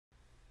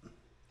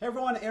Hey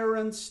everyone,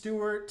 Aaron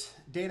Stewart,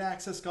 Data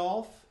Access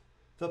Golf,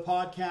 the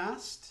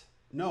podcast.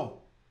 No,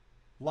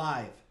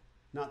 live,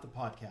 not the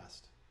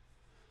podcast.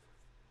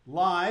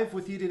 Live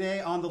with you today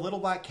on the Little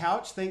Black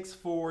Couch. Thanks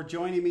for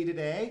joining me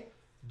today.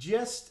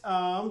 Just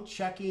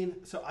checking.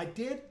 So I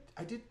did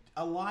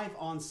a live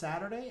on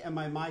Saturday, and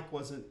my mic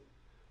wasn't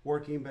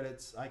working,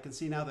 but I can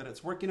see now that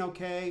it's working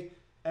okay.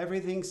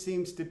 Everything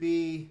seems to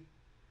be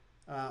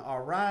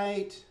all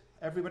right.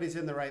 Everybody's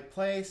in the right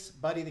place.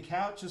 Buddy the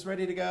Couch is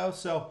ready to go.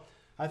 So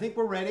I think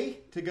we're ready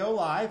to go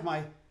live.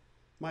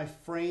 My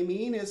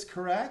framing is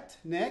correct.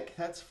 Nick,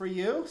 that's for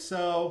you.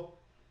 So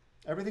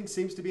everything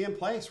seems to be in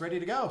place, ready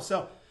to go.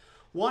 So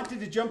wanted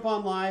to jump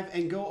on live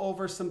and go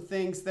over some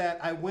things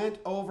that I went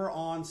over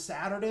on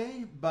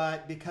Saturday,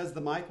 but because the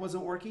mic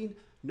wasn't working,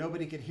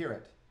 nobody could hear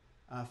it.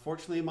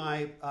 Fortunately,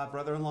 my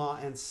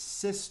brother-in-law and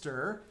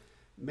sister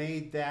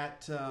made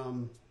that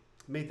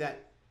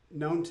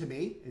known to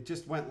me. It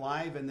just went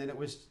live, and then it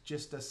was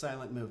just a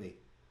silent movie,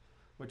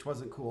 which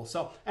wasn't cool.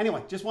 So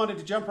anyway, just wanted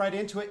to jump right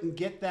into it and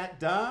get that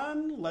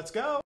done. Let's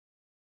go.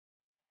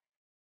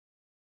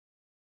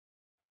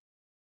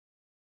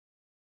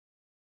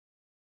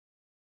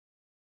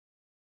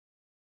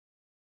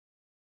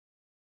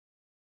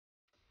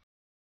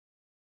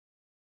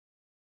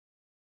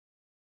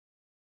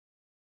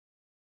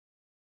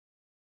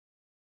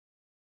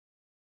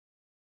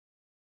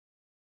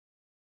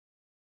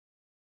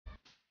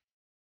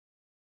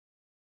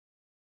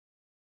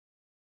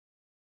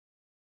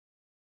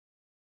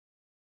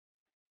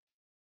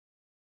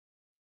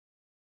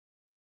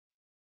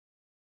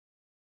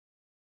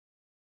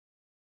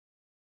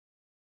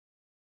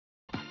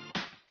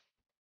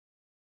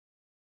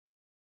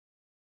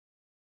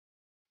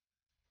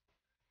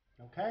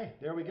 Okay,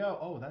 there we go.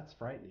 Oh, that's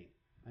frightening.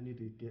 I need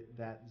to get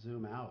that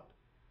zoom out.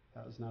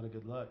 That was not a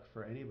good look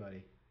for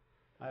anybody.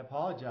 I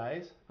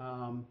apologize.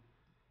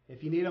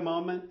 If you need a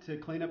moment to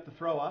clean up the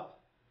throw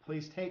up,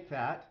 please take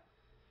that.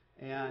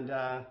 And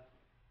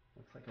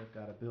looks like I've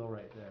got a bill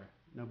right there.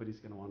 Nobody's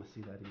going to want to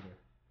see that either.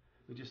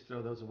 We just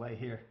throw those away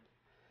here.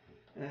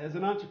 As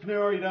an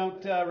entrepreneur, you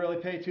don't really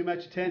pay too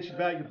much attention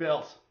about your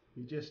bills.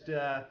 You just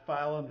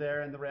file them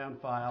there in the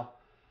round file.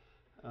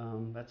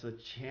 That's a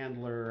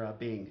Chandler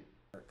Bing.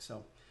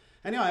 So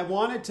anyway, I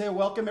wanted to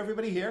welcome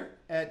everybody here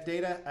at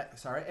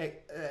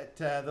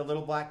the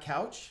Little Black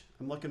Couch.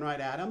 I'm looking right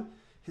at him.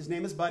 His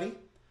name is Buddy.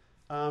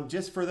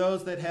 Just for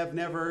those that have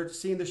never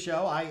seen the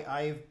show,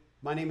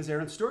 my name is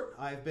Aaron Stewart.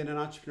 I've been an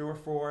entrepreneur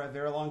for a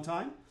very long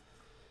time.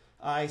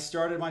 I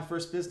started my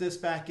first business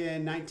back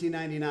in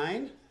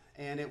 1999,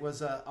 and it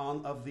was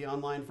of the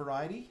online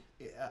variety.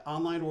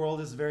 Online world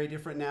is very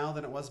different now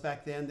than it was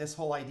back then. This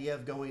whole idea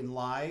of going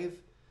live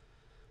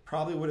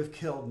probably would have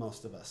killed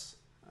most of us.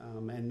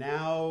 And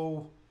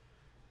now,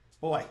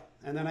 boy,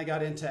 and then I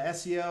got into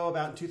SEO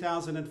about in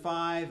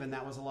 2005, and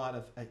that was a lot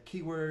of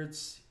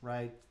keywords,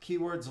 right?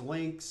 Keywords,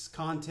 links,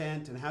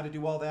 content, and how to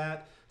do all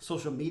that.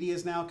 Social media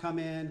has now come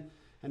in,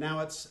 and now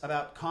it's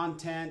about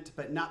content,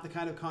 but not the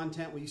kind of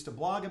content we used to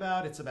blog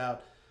about. It's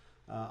about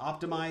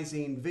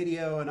optimizing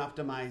video and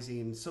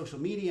optimizing social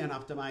media and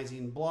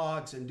optimizing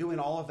blogs and doing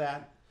all of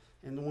that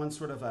in one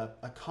sort of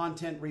a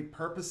content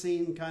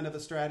repurposing kind of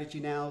a strategy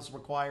now is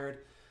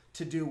required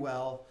to do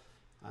well.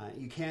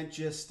 You can't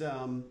just,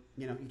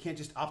 you can't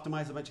just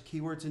optimize a bunch of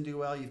keywords and do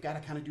well. You've got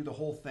to kind of do the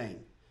whole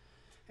thing.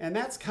 And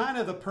that's kind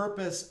of the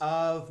purpose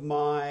of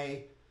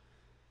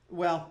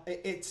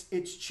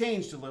it's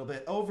changed a little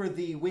bit. Over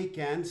the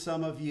weekend,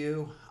 some of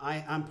you,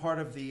 I'm part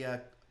of the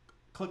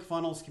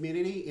ClickFunnels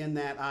community in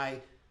that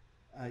I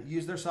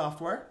use their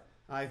software.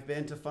 I've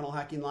been to Funnel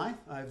Hacking Live.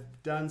 I've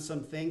done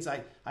some things.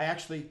 I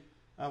actually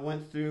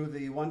went through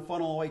the One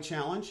Funnel Away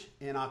Challenge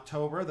in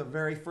October, the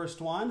very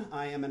first one.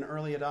 I am an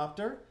early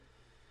adopter.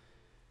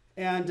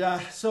 And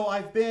so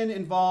I've been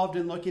involved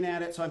in looking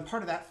at it. So I'm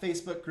part of that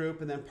Facebook group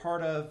and then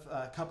part of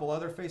a couple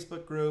other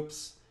Facebook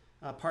groups,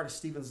 part of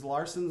Steven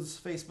Larson's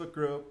Facebook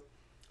group.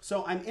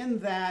 So I'm in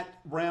that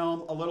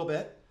realm a little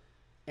bit,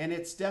 and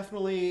it's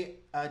definitely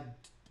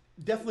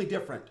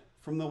different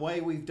from the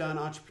way we've done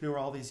entrepreneur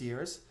all these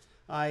years.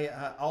 I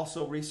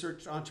also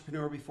researched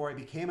entrepreneur before I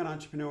became an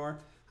entrepreneur.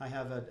 I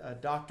have a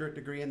doctorate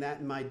degree in that,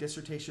 and my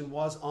dissertation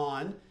was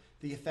on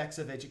the effects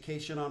of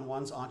education on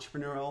one's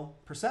entrepreneurial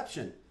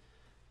perception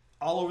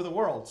all over the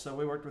world. So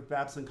we worked with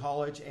Babson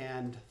College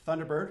and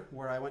Thunderbird,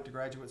 where I went to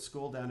graduate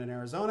school down in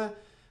Arizona,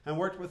 and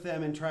worked with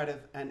them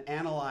and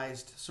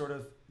analyzed sort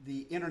of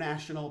the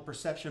international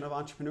perception of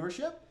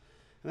entrepreneurship.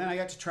 And then I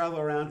got to travel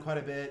around quite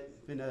a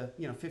bit, been to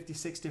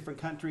 56 different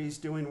countries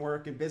doing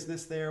work and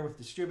business there with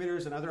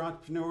distributors and other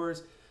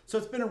entrepreneurs. So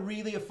it's been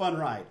a fun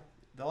ride.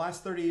 The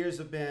last 30 years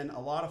have been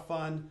a lot of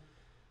fun.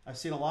 I've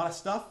seen a lot of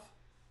stuff.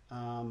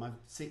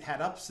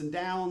 Had ups and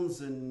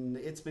downs, and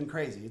it's been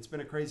crazy. It's been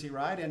a crazy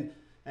ride, and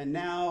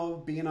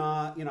now being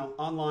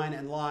online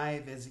and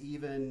live is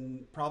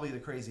even probably the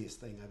craziest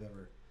thing I've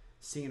ever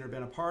seen or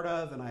been a part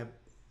of, and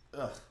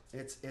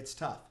it's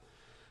tough.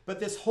 But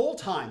this whole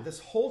time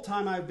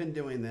I've been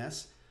doing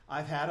this,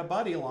 I've had a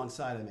buddy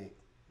alongside of me.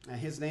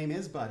 His name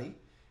is Buddy,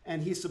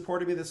 and he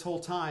supported me this whole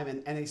time,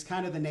 and he's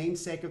kind of the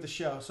namesake of the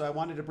show. So I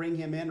wanted to bring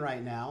him in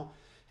right now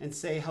and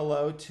say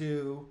hello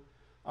to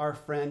our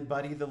friend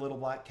Buddy the Little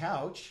Black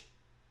Couch.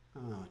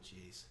 Oh,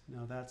 geez.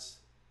 No,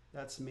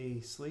 that's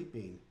me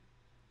sleeping.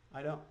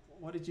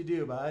 What did you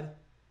do, bud?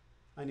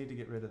 I need to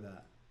get rid of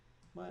that.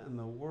 What in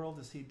the world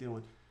is he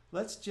doing?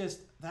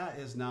 That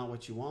is not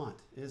what you want,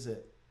 is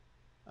it?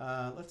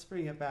 Let's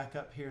bring it back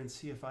up here and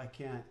see if I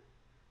can't.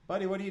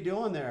 Buddy, what are you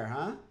doing there,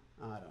 huh?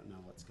 I don't know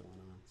what's going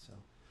on. So,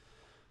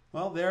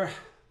 well,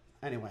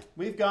 anyway,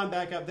 we've gone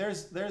back up.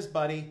 There's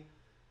Buddy,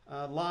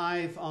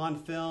 live on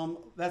film.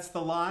 That's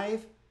the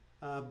live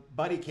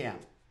Buddy cam,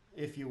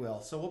 if you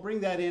will. So we'll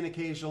bring that in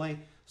occasionally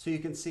so you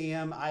can see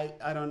him.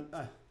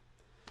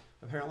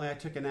 Apparently I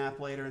took a nap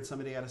later and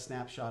somebody got a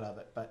snapshot of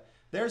it. But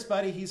there's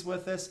Buddy. He's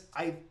with us.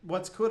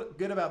 What's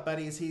good about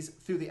Buddy is he's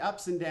through the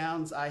ups and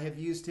downs. I have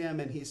used him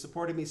and he's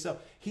supported me. So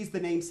he's the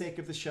namesake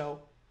of the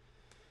show.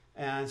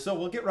 And so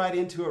we'll get right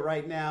into it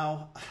right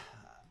now.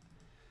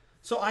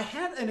 So I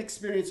had an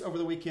experience over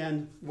the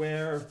weekend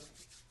where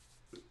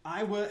I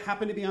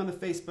happened to be on the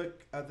Facebook,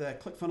 the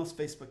ClickFunnels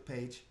Facebook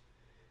page.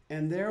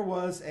 And there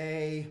was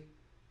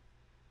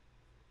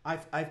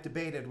I've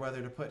debated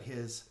whether to put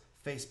his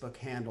Facebook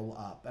handle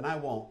up, and I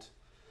won't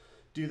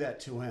do that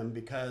to him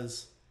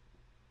because,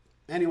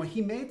 anyway,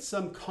 he made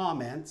some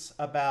comments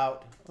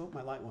about,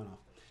 my light went off.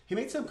 He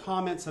made some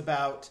comments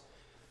about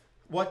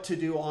what to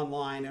do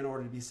online in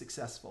order to be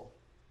successful.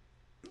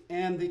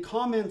 And the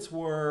comments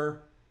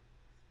were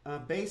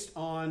based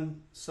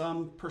on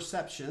some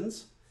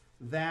perceptions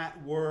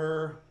that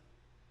were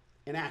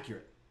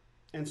inaccurate.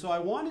 And so I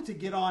wanted to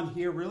get on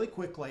here really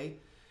quickly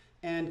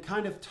and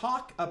kind of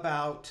talk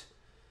about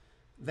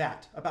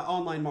about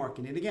online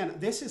marketing. And again,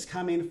 this is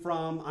coming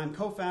from, I'm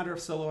co-founder of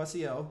Solo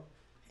SEO,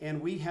 and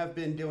we have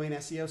been doing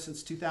SEO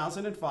since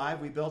 2005.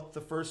 We built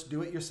the first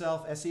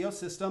do-it-yourself SEO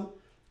system.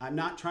 I'm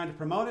not trying to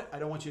promote it. I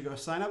don't want you to go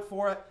sign up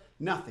for it.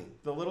 Nothing.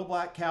 The Little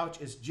Black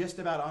Couch is just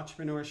about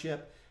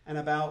entrepreneurship and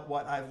about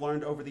what I've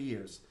learned over the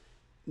years.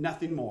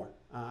 Nothing more.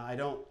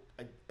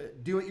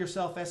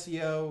 Do-it-yourself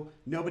SEO,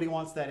 nobody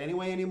wants that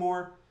anyway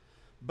anymore.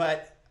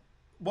 But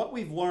what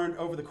we've learned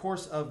over the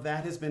course of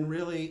that has been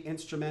really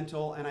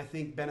instrumental and I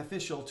think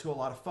beneficial to a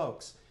lot of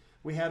folks.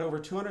 We had over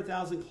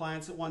 200,000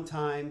 clients at one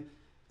time.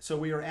 So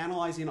we were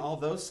analyzing all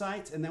those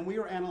sites, and then we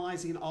were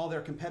analyzing all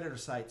their competitor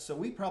sites. So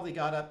we probably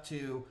got up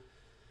to,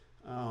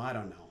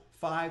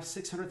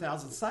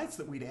 500,000-600,000 sites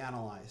that we'd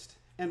analyzed.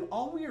 And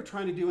all we were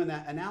trying to do in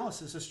that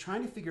analysis is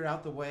trying to figure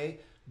out the way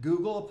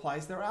Google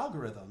applies their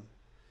algorithm.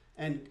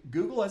 And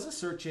Google as a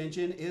search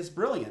engine is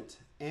brilliant.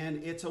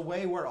 And it's a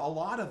way where a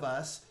lot of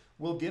us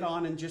will get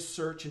on and just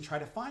search and try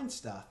to find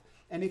stuff.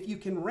 And if you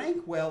can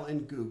rank well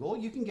in Google,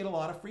 you can get a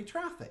lot of free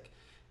traffic.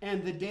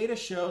 And the data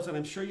shows, and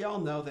I'm sure you all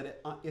know,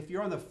 that if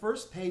you're on the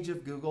first page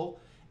of Google,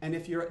 and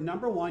if you're at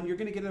number one, you're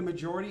going to get a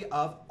majority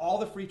of all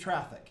the free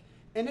traffic.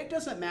 And it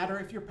doesn't matter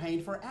if you're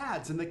paying for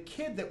ads. And the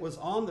kid that was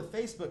on the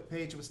Facebook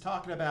page was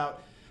talking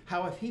about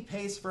how if he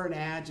pays for an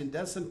ad and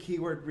does some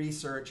keyword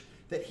research,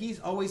 that he's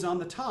always on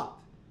the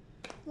top.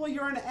 Well,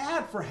 you're an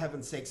ad, for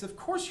heaven's sakes. Of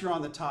course you're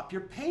on the top.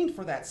 You're paying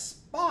for that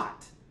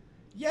spot.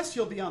 Yes,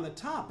 you'll be on the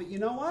top, but you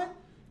know what?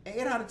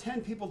 8 out of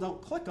 10 people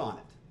don't click on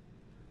it.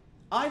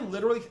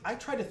 I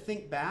try to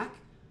think back.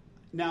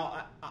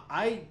 Now,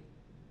 I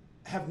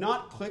have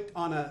not clicked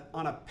on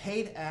a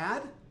paid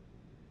ad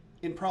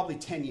in probably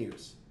 10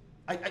 years.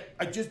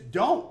 I just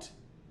don't.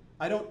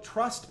 I don't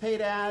trust paid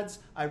ads.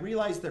 I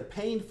realize they're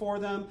paying for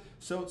them.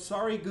 So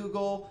sorry,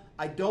 Google.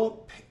 I don't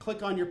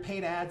click on your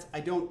paid ads. I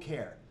don't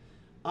care.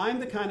 I'm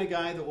the kind of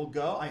guy that will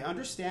go. I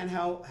understand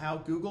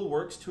how Google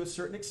works to a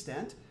certain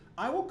extent.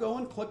 I will go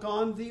and click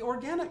on the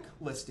organic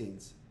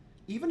listings.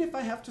 Even if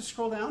I have to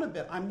scroll down a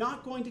bit, I'm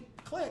not going to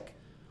click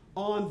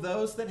on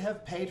those that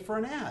have paid for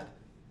an ad.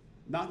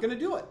 Not going to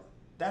do it.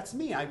 That's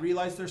me. I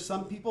realize there's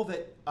some people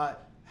that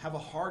have a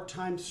hard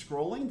time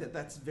scrolling,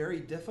 that's very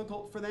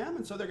difficult for them,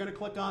 and so they're going to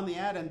click on the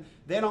ad, and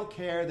they don't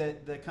care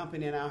that the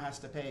company now has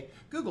to pay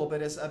Google.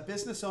 But as a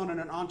business owner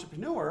and an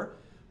entrepreneur,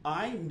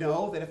 I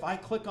know that if I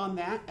click on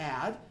that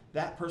ad,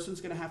 that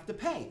person's going to have to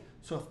pay.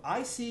 So if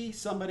I see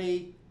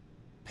somebody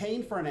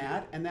paying for an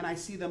ad and then I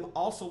see them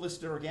also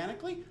listed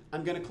organically,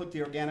 I'm going to click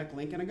the organic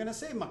link and I'm going to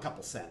save them a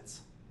couple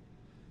cents,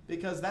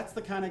 because that's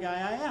the kind of guy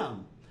I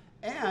am.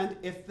 And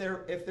if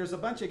there's a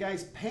bunch of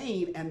guys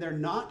paying and they're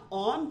not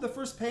on the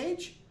first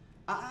page,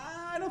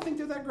 I don't think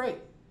they're that great.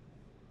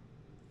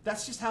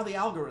 That's just how the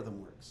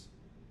algorithm works.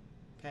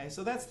 Okay,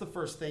 so that's the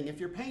first thing. If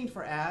you're paying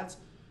for ads,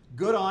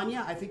 good on you.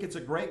 I think it's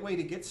a great way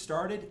to get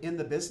started in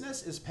the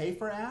business, is pay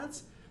for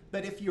ads.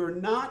 But if you're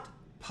not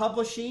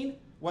publishing,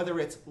 whether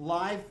it's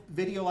live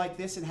video like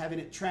this and having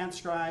it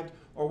transcribed,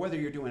 or whether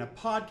you're doing a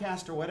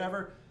podcast or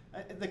whatever,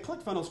 the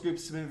ClickFunnels group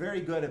has been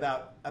very good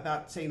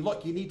about saying,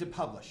 look, you need to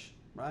publish,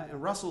 right?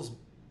 And Russell's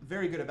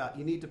very good about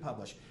you need to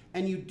publish.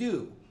 And you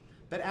do.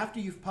 But after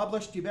you've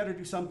published, you better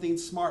do something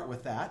smart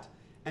with that.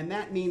 And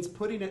that means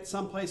putting it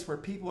someplace where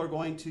people are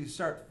going to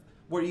start,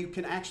 where you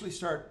can actually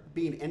start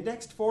being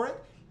indexed for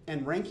it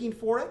and ranking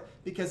for it,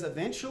 because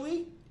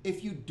eventually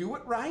if you do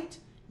it right,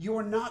 you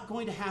are not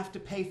going to have to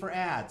pay for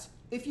ads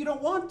if you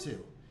don't want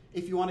to.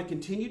 If you want to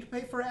continue to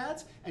pay for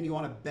ads and you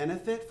want to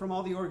benefit from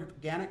all the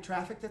organic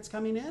traffic that's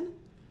coming in,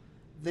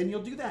 then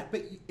you'll do that.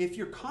 But if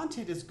your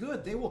content is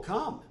good, they will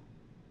come.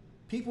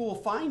 People will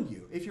find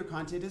you if your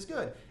content is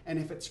good. And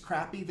if it's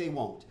crappy, they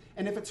won't.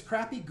 And if it's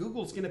crappy,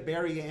 Google's going to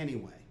bury you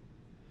anyway.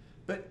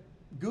 But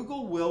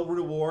Google will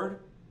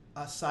reward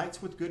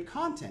sites with good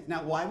content.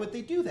 Now, why would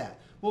they do that?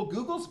 Well,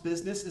 Google's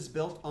business is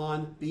built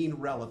on being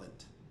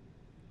relevant.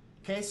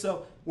 Okay,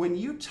 so when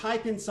you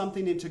type in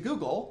something into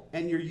Google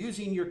and you're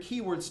using your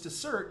keywords to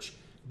search,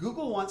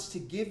 Google wants to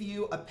give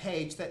you a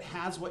page that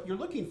has what you're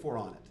looking for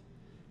on it.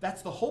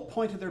 That's the whole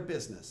point of their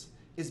business,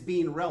 is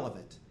being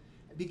relevant.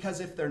 Because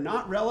if they're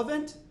not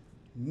relevant,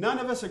 none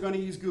of us are going to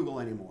use Google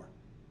anymore.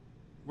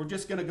 We're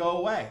just going to go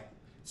away.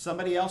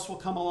 Somebody else will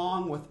come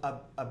along with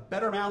a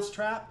better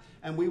mousetrap,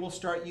 and we will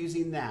start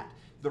using that.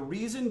 The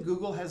reason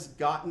Google has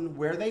gotten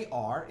where they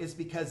are is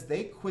because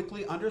they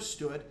quickly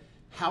understood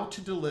how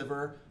to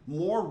deliver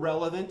more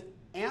relevant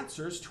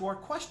answers to our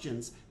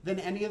questions than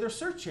any other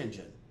search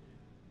engine.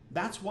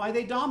 That's why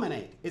they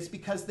dominate. It's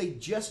because they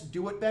just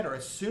do it better.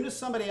 As soon as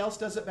somebody else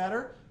does it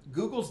better,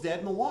 Google's dead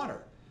in the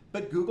water.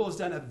 But Google has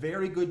done a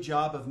very good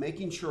job of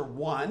making sure,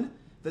 one,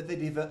 that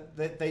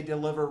they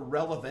deliver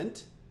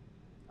relevant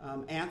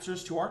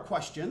answers to our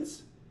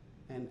questions.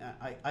 And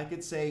I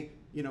could say,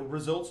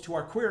 results to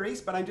our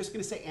queries, but I'm just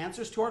going to say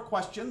answers to our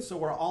questions, so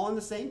we're all on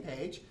the same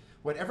page.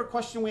 Whatever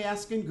question we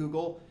ask in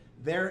Google,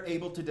 they're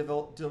able to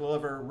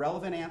deliver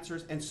relevant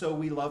answers, and so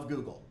we love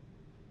Google,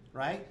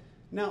 right?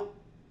 Now,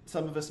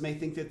 some of us may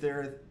think that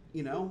they're,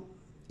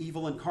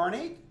 evil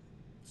incarnate.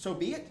 So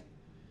be it.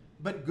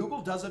 But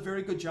Google does a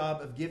very good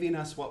job of giving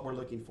us what we're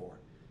looking for.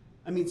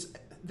 I mean,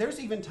 there's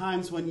even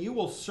times when you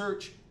will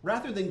search,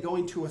 rather than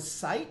going to a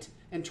site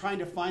and trying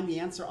to find the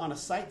answer on a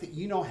site that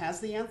has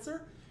the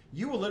answer,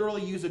 you will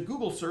literally use a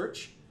Google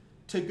search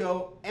to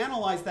go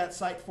analyze that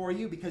site for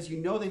you because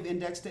they've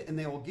indexed it and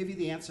they will give you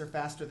the answer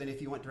faster than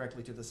if you went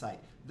directly to the site.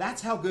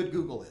 That's how good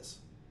Google is.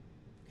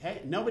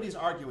 Okay? Nobody's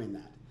arguing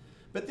that.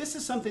 But this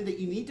is something that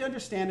you need to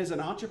understand as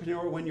an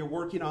entrepreneur when you're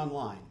working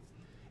online.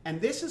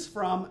 And this is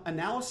from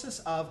analysis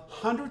of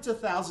hundreds of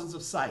thousands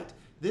of sites.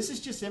 This is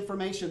just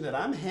information that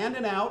I'm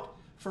handing out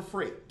for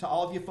free to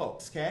all of you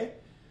folks, okay?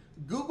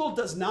 Google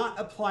does not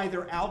apply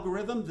their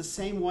algorithm the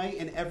same way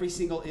in every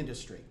single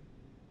industry.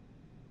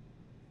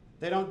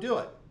 They don't do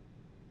it.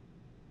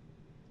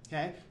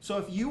 Okay? So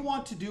if you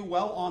want to do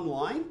well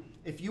online,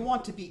 if you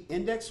want to be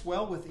indexed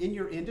well within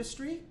your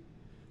industry,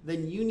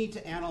 then you need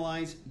to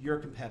analyze your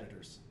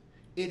competitors.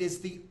 It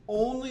is the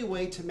only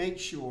way to make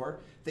sure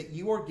that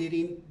you are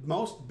getting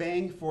most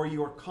bang for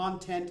your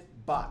content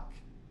buck,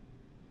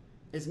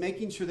 is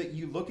making sure that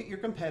you look at your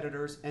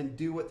competitors and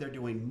do what they're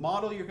doing.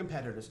 Model your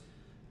competitors.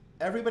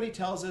 Everybody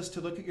tells us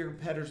to look at your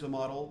competitors and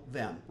model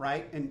them,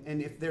 right?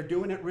 And if they're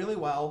doing it really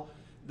well,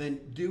 then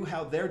do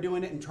how they're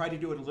doing it and try to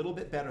do it a little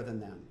bit better than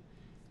them.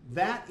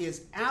 That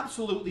is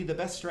absolutely the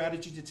best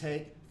strategy to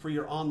take for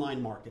your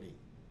online marketing.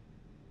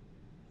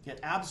 It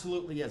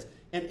absolutely is.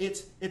 And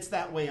it's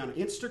that way on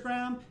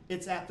Instagram,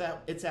 it's at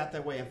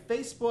that way on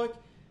Facebook.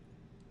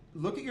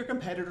 Look at your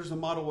competitors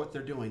and model what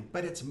they're doing.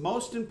 But it's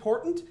most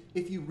important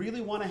if you really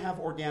want to have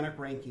organic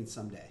rankings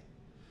someday.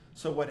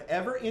 So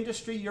whatever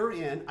industry you're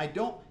in,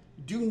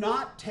 do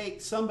not take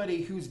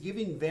somebody who's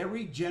giving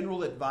very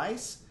general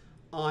advice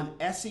on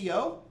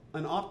SEO,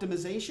 on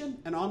optimization,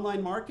 and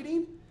online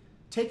marketing.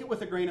 Take it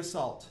with a grain of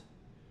salt.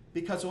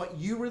 Because what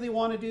you really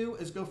want to do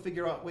is go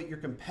figure out what your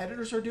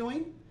competitors are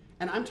doing.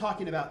 And I'm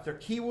talking about their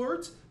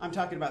keywords, I'm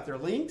talking about their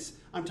links,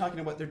 I'm talking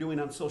about what they're doing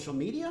on social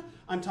media,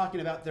 I'm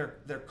talking about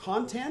their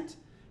content,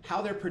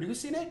 how they're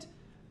producing it,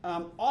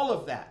 all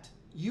of that.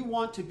 You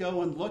want to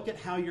go and look at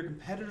how your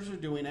competitors are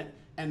doing it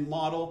and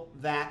model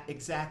that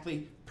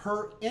exactly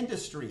per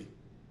industry,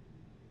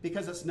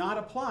 because it's not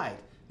applied.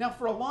 Now,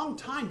 for a long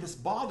time, this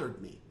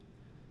bothered me.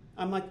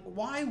 I'm like,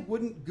 why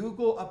wouldn't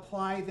Google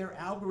apply their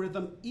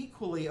algorithm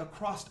equally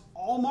across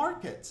all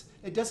markets?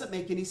 It doesn't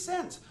make any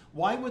sense.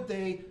 Why would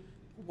they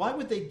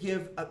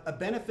give a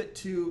benefit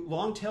to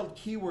long-tailed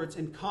keywords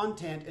and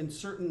content and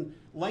certain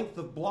length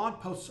of blog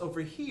posts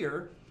over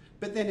here,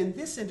 but then in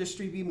this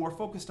industry be more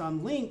focused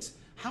on links?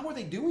 How are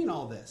they doing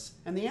all this?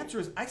 And the answer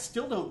is, I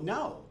still don't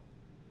know.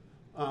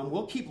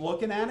 We'll keep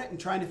looking at it and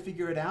trying to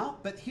figure it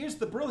out, but here's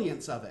the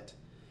brilliance of it.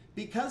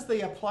 Because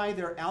they apply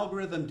their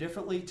algorithm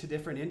differently to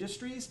different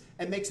industries,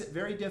 it makes it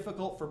very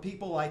difficult for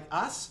people like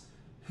us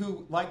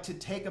who like to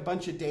take a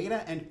bunch of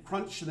data and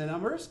crunch the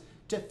numbers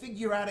to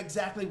figure out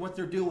exactly what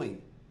they're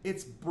doing.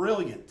 It's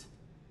brilliant.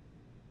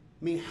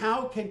 I mean,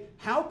 how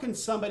can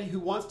somebody who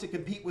wants to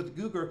compete with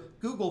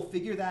Google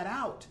figure that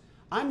out?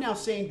 I'm now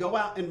saying go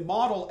out and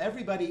model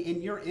everybody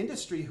in your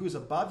industry who's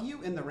above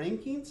you in the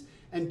rankings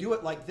and do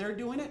it like they're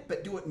doing it,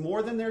 but do it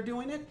more than they're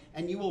doing it,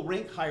 and you will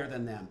rank higher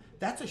than them.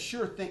 That's a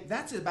sure thing.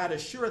 That's about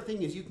as sure a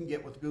thing as you can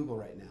get with Google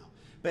right now.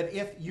 But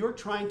if you're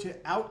trying to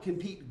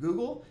outcompete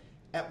Google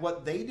at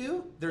what they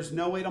do, there's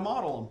no way to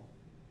model them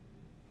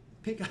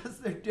because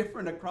they're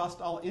different across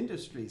all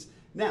industries.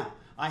 Now,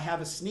 I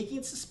have a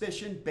sneaking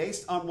suspicion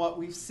based on what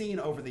we've seen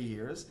over the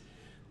years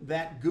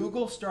that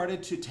Google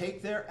started to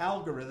take their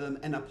algorithm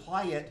and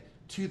apply it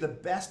to the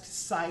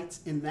best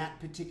sites in that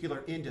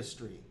particular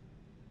industry.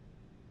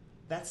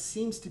 That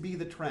seems to be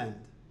the trend.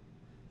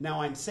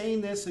 Now, I'm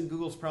saying this and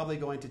Google's probably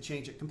going to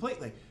change it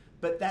completely,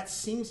 but that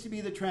seems to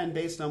be the trend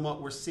based on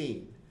what we're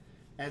seeing.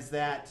 As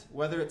that,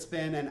 whether it's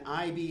been an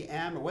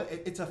IBM or what,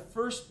 it's a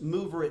first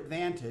mover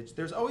advantage.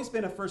 There's always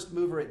been a first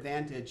mover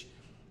advantage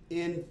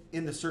in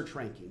the search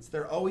rankings.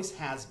 There always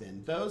has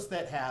been. Those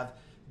that have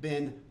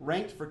been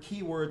ranked for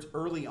keywords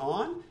early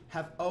on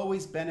have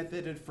always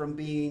benefited from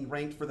being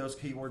ranked for those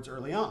keywords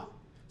early on.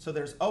 So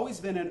there's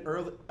always been an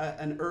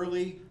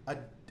early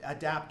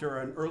adapter,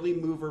 an early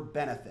mover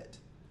benefit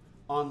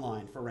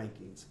online for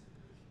rankings.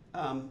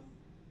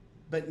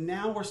 But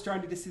now we're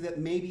starting to see that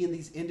maybe in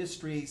these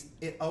industries,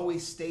 it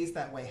always stays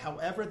that way.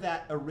 However,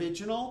 that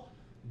original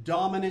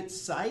dominant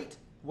site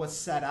was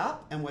set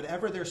up and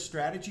whatever their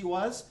strategy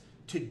was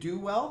to do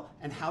well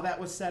and how that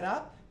was set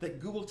up, that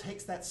Google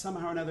takes that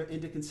somehow or another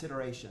into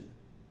consideration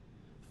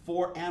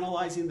for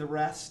analyzing the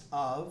rest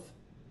of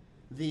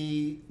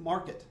the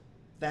market,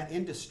 that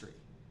industry.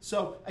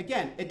 So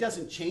again, it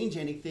doesn't change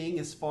anything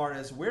as far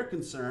as we're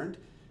concerned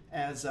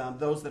as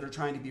those that are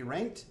trying to be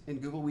ranked in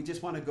Google. We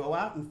just want to go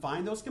out and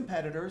find those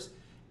competitors,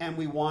 and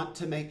we want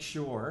to make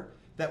sure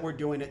that we're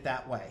doing it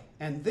that way.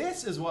 And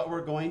this is what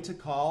we're going to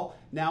call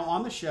now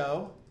on the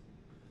show,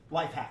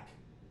 life hack,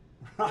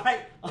 right?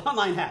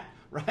 Online hack,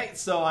 right?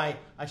 So I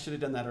should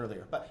have done that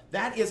earlier, but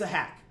that is a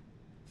hack.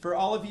 For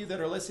all of you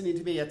that are listening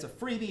to me, it's a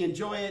freebie,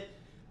 enjoy it.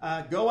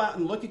 Go out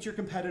and look at your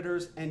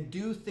competitors and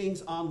do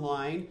things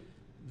online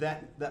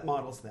that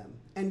models them.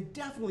 And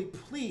definitely,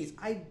 please,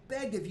 I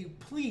beg of you,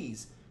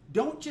 please,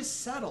 don't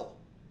just settle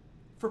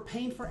for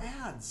paying for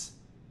ads.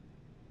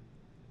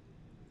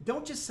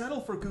 Don't just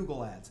settle for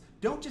Google ads.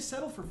 Don't just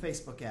settle for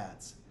Facebook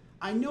ads.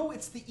 I know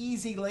it's the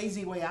easy,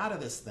 lazy way out of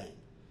this thing.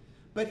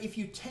 But if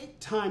you take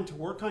time to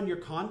work on your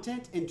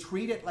content and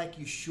treat it like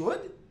you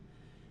should,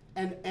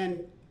 and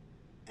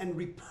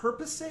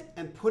repurpose it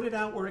and put it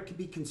out where it can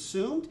be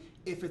consumed,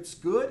 if it's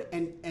good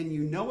and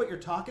you know what you're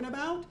talking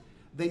about,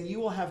 then you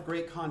will have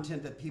great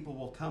content that people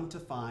will come to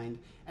find.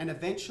 And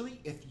eventually,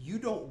 if you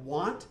don't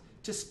want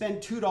to spend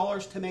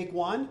 $2 to make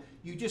one,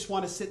 you just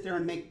want to sit there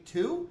and make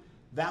two,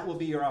 that will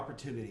be your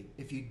opportunity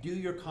if you do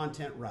your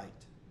content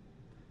right.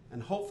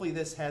 And hopefully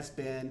this has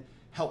been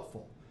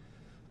helpful.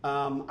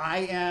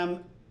 I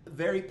am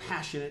very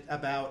passionate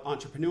about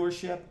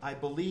entrepreneurship. I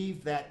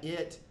believe that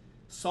it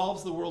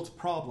solves the world's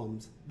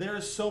problems. There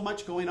is so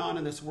much going on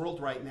in this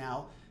world right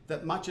now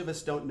that much of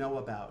us don't know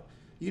about.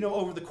 You know,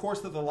 over the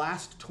course of the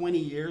last 20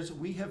 years,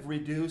 we have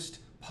reduced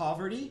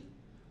poverty,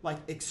 like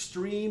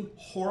extreme,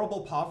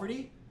 horrible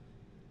poverty,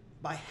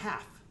 by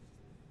half.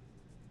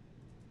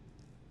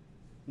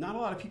 Not a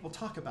lot of people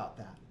talk about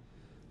that.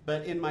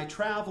 But in my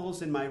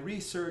travels, in my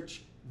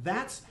research,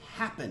 that's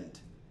happened.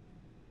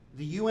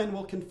 The UN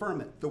will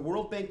confirm it. The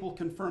World Bank will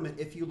confirm it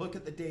if you look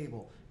at the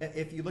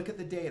if you look at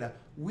the data.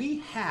 We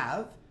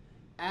have,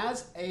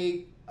 as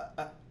a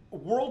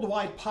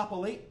worldwide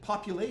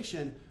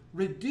population,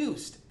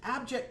 reduced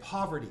abject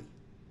poverty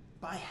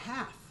by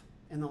half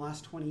in the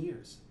last 20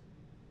 years.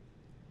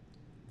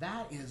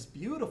 That is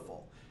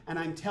beautiful. And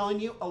I'm telling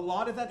you, a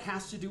lot of that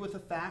has to do with the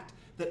fact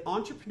that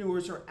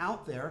entrepreneurs are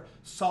out there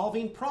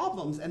solving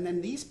problems, and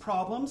then these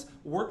problems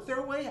work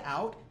their way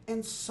out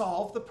and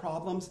solve the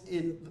problems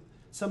in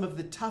some of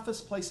the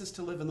toughest places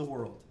to live in the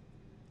world.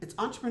 It's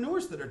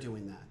entrepreneurs that are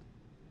doing that.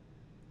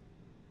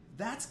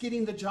 That's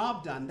getting the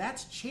job done.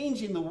 That's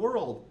changing the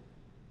world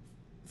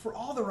for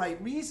all the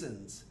right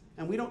reasons.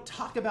 And we don't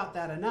talk about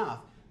that enough.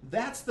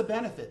 That's the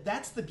benefit.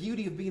 That's the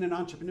beauty of being an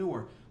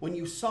entrepreneur. When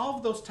you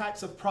solve those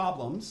types of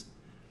problems,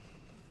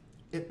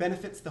 it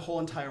benefits the whole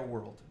entire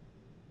world.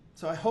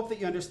 So I hope that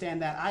you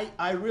understand that.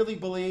 I really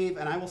believe,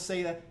 and I will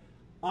say that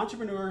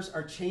entrepreneurs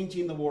are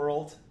changing the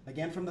world.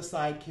 Again, from the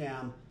side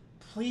cam,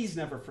 please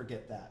never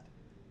forget that.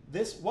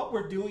 What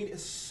we're doing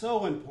is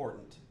so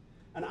important.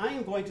 And I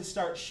am going to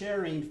start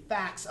sharing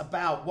facts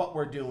about what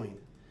we're doing,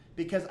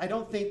 because I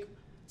don't think,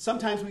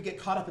 sometimes we get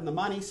caught up in the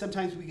money,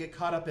 sometimes we get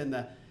caught up in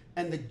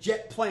the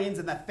jet planes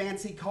and the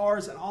fancy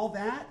cars and all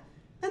that.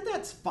 And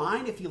that's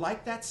fine if you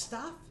like that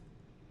stuff.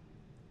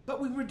 But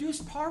we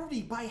reduced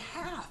poverty by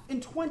half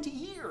in 20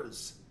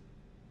 years.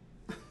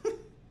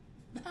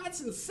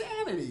 That's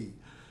insanity.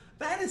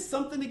 That is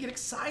something to get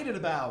excited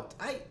about.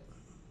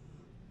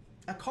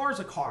 A car's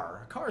a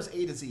car. A car is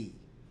A to Z,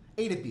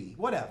 A to B,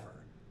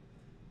 whatever.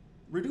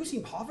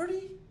 Reducing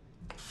poverty?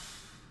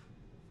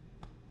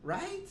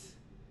 Right?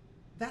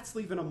 That's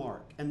leaving a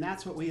mark. And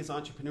that's what we as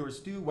entrepreneurs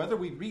do. Whether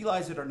we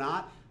realize it or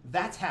not,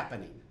 that's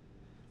happening.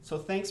 So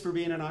thanks for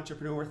being an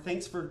entrepreneur.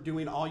 Thanks for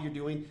doing all you're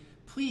doing.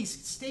 Please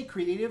stay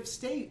creative,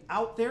 stay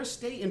out there,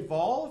 stay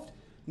involved,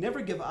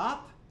 never give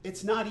up.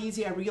 It's not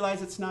easy. I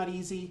realize it's not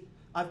easy.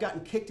 I've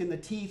gotten kicked in the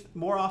teeth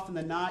more often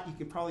than not. You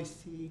can probably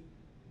see,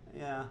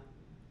 yeah,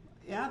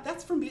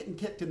 that's from getting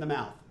kicked in the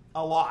mouth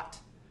a lot,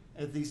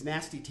 these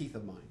nasty teeth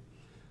of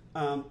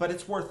mine. But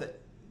it's worth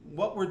it.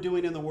 what we're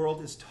doing in the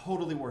world is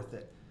totally worth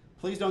it.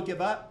 Please don't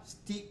give up.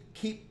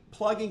 Keep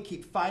plugging,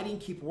 keep fighting,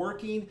 keep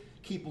working,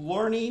 keep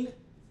learning,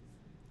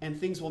 and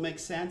things will make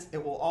sense.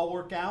 It will all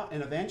work out,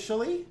 and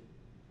eventually,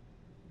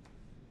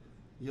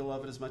 you'll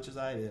love it as much as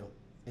I do,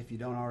 if you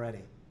don't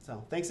already.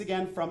 So thanks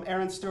again from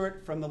Aaron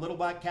Stewart from the Little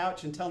Black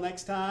Couch. Until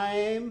next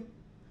time.